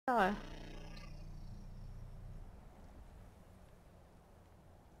Fall.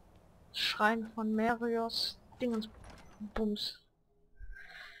 Schrein von Marios Dingensbums.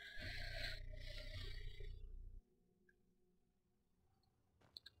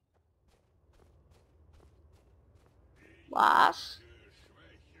 Was?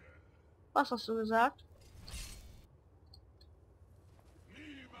 Was hast du gesagt?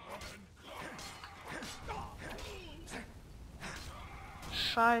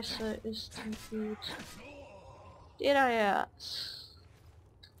 Scheiße ist nicht gut. Daedraherzen.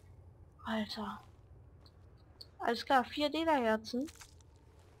 Alter. Alles klar, 4 Daedraherzen.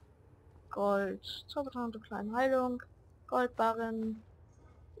 Gold. Zaubertrank und kleine Heilung. Goldbarren.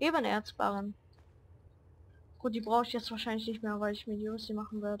 Ebenerzbarren. Gut, die brauche ich jetzt wahrscheinlich nicht mehr, weil ich mir die Rüstung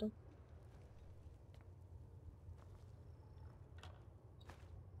machen werde.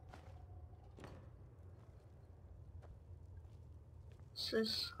 Es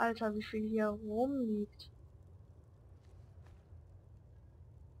ist, Alter, wie viel hier rumliegt.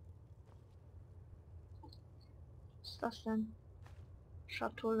 Was ist das denn?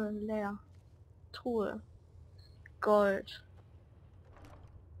 Schatulle leer. Truhe. Gold.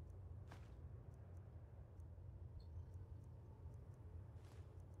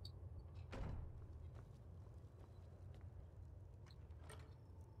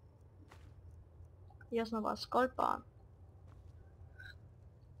 Hier ist noch was. Goldbahn.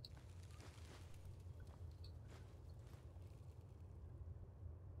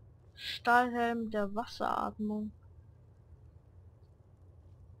 Stahlhelm der Wasseratmung.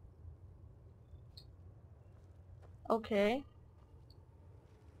 Okay.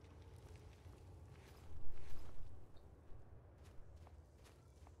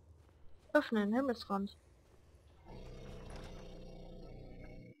 Öffnen, Himmelsrand.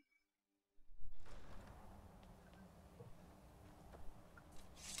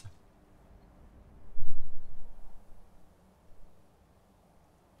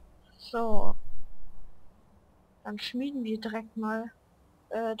 So. Dann schmieden wir direkt mal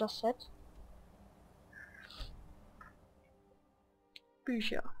das Set.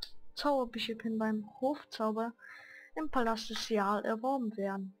 Bücher. Zauberbücher können beim Hofzauber im Palast des Jahr erworben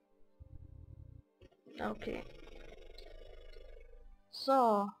werden. Okay.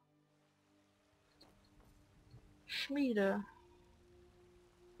 So. Schmiede.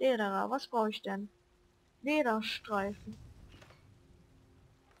 Lederer, was brauche ich denn? Lederstreifen.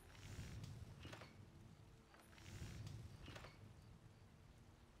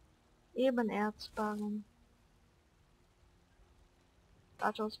 Ebenerzbarren.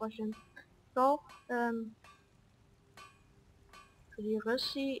 Warte, was war ich denn? Brauch, für die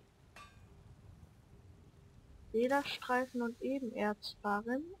Rüssi Lederstreifen und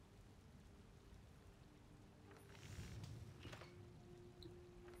Ebenerzbarren.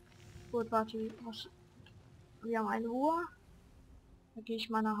 Gut, warte, was? Wir haben 1 Uhr. Da gehe ich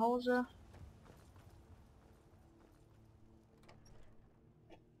mal nach Hause.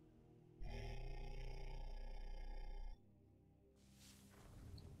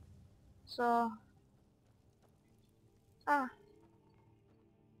 So. Ah,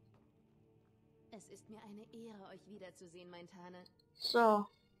 Es ist mir eine Ehre, euch wiederzusehen, mein Tane. so.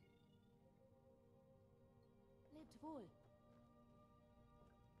 Lebt wohl.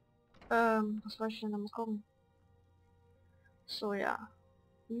 Was wollte ich denn noch mal gucken? So, ja.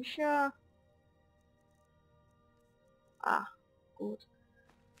 Bücher. Ah, gut.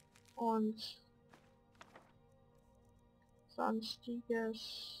 Und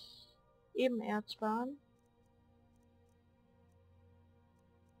sonstiges Ebenerzbahn.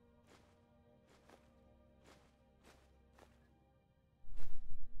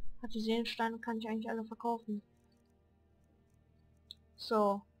 Hat die Seelensteine kann ich eigentlich alle verkaufen.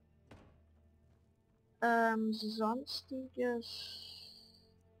 So. Sonstiges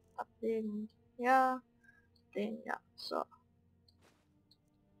ablegen. Ja, den, ja. So.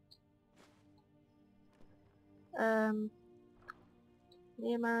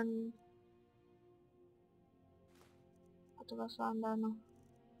 Nehmen. Warte, was waren da noch?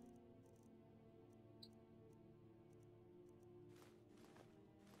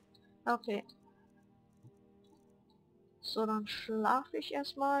 Okay. So, dann schlafe ich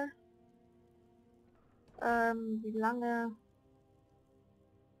erstmal. Wie lange?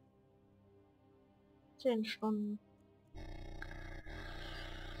 10 Stunden.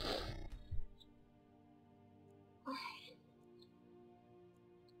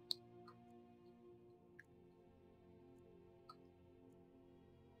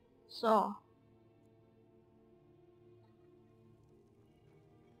 So.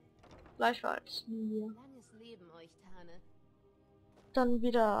 Gleichfalls. Hier. Langes Leben euch, Tane. Dann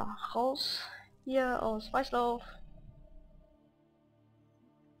wieder raus. Hier aus Weißlauf.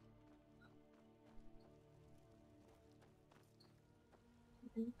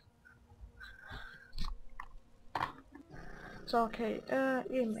 So, okay,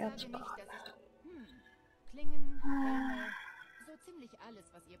 eben Erzbar. Klingen, Wärme, so ziemlich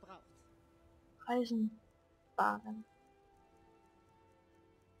alles, was ihr braucht. Eisenbahnen.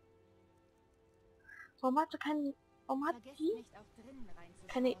 Warum hat Vergesst die nicht, auch drinnen reinzuschauen,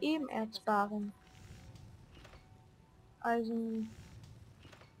 keine falls ihr etwas Ebenerzbaren? Eisen,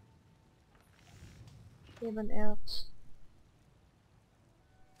 Ebenerz.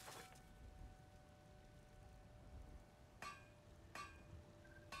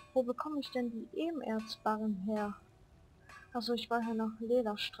 Wo bekomme ich denn die Ebenerzbarren her? Also ich war hier noch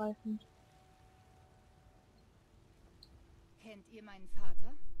Lederstreifen. Kennt ihr meinen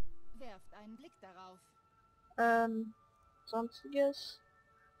Vater? Werft einen Blick darauf. Sonstiges.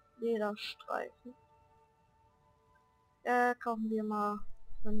 Lederstreifen. Kaufen wir mal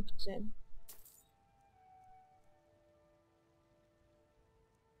 15.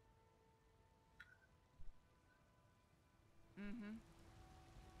 Mhm.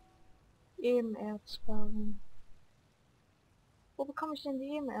 Ebenerzbarren. Wo bekomme ich denn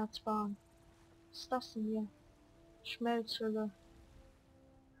die Ebenerzbarren? Was ist das denn hier? Schmelzhülle.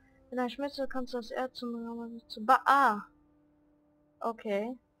 In der Schmelzhülle kannst du das Erz zu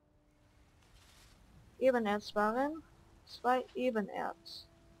okay. Ebenerzbarren. 2 Ebenerz.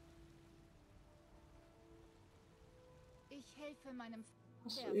 Ich helfe meinem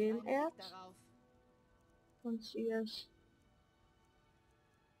Hast du Werft einen Blick Ebenerz? darauf. Und hier ist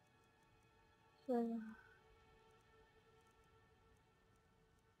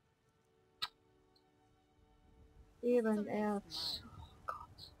Ebenerz. Oh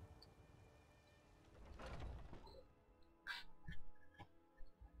Gott.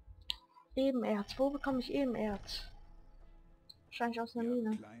 Ebenerz. Wo bekomme ich Ebenerz? Wahrscheinlich aus einer Wir haben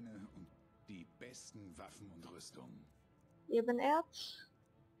Mine. kleine und die besten Waffen und Rüstungen. Ebenerz.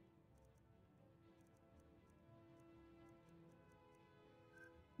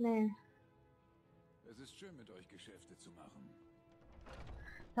 Nee, Es ist schön, mit euch Geschäfte zu machen.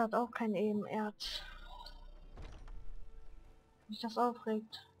 er hat auch kein Ebenerz. Mich das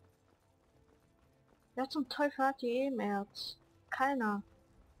aufregt. Wer zum Teufel hat die Ebenerz? Keiner.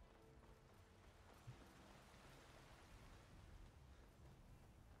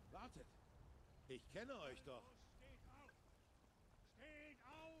 Wartet! Ich kenne euch doch. Steht auf! Steht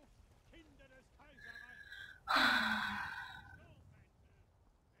auf, Kinder des Kaiserreichs!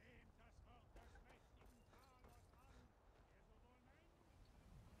 Nehmt das Wort des mächtigen Talos an, der sowohl Mensch...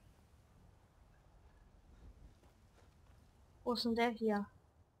 Wo ist denn der hier?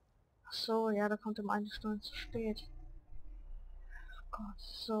 Ach so, ja, der kommt um 1 Stunde zu spät. Oh Gott,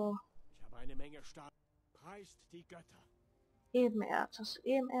 so. Ich habe eine Menge Stahl. Preist die Götter. Ebenerz. Hast du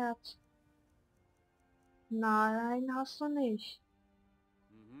Ebenerz? Nein, hast du nicht.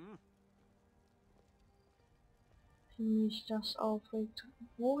 Mhm. Wie mich das aufregt.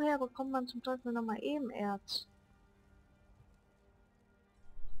 Woher bekommt man zum Teufel nochmal Ebenerz?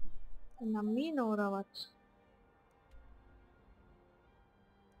 In der Mine oder was?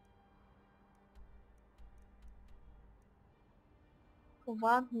 Wo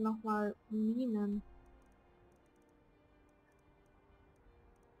waren denn nochmal Minen?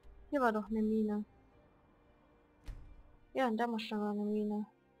 Hier war doch eine Mine. Ja, in der war eine Mine.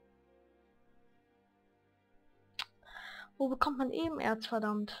 Wo bekommt man Ebenerz,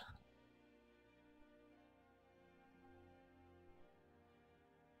 verdammt?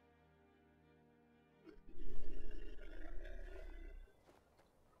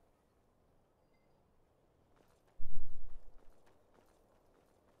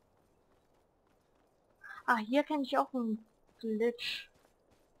 Ah, hier kenne ich auch einen Glitch.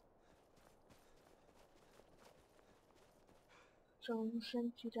 So, wo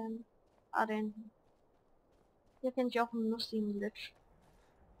sind die denn? Ah, da hinten. Hier kenne ich auch einen lustigen Glitch.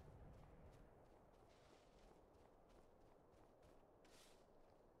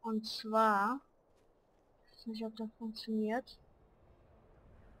 Und zwar... Ich weiß nicht, ob das funktioniert.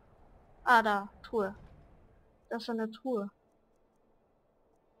 Ah, da, Truhe. Das ist eine Truhe.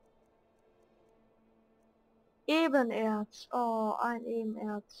 Ebenerz. Oh, ein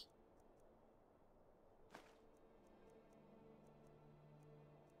Ebenerz.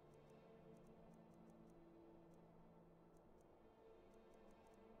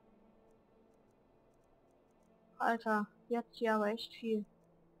 Alter, jetzt hier aber echt viel.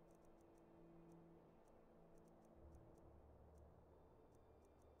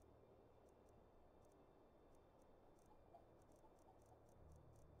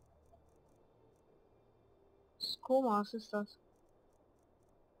 Koma, was ist das?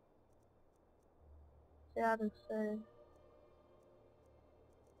 Pferdefell.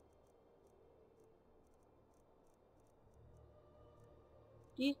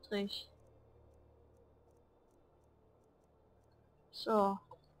 Dietrich. So.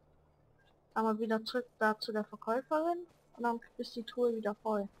 Dann mal wieder zurück da zu der Verkäuferin und dann ist die Truhe wieder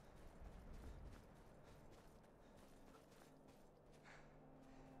voll.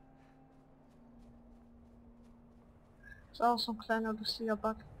 Ist auch so ein kleiner lustiger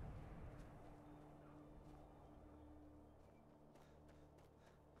Bug.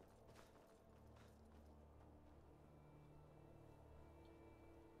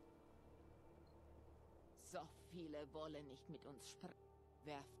 So viele wollen nicht mit uns sprechen.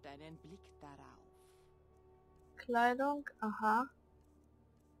 Werf deinen Blick darauf. Kleidung, aha.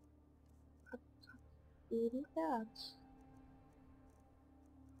 Hat jeden Wert.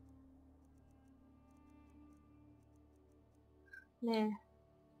 Nee.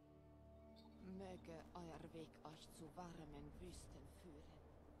 Möge euer Weg euch zu warmen Wüsten führen.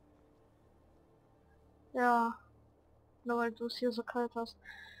 Ja. Nur weil du es hier so kalt hast.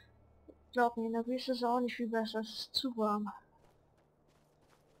 Glaub mir, in der Wüste ist es auch nicht viel besser. Es ist zu warm.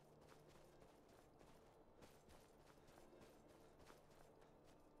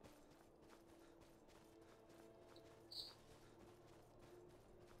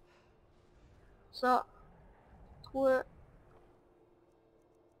 So. Truhe.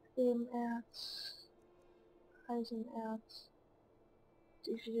 Ebenerz. Eisenerz.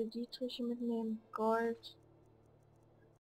 Die viele Dietriche mitnehmen. Gold.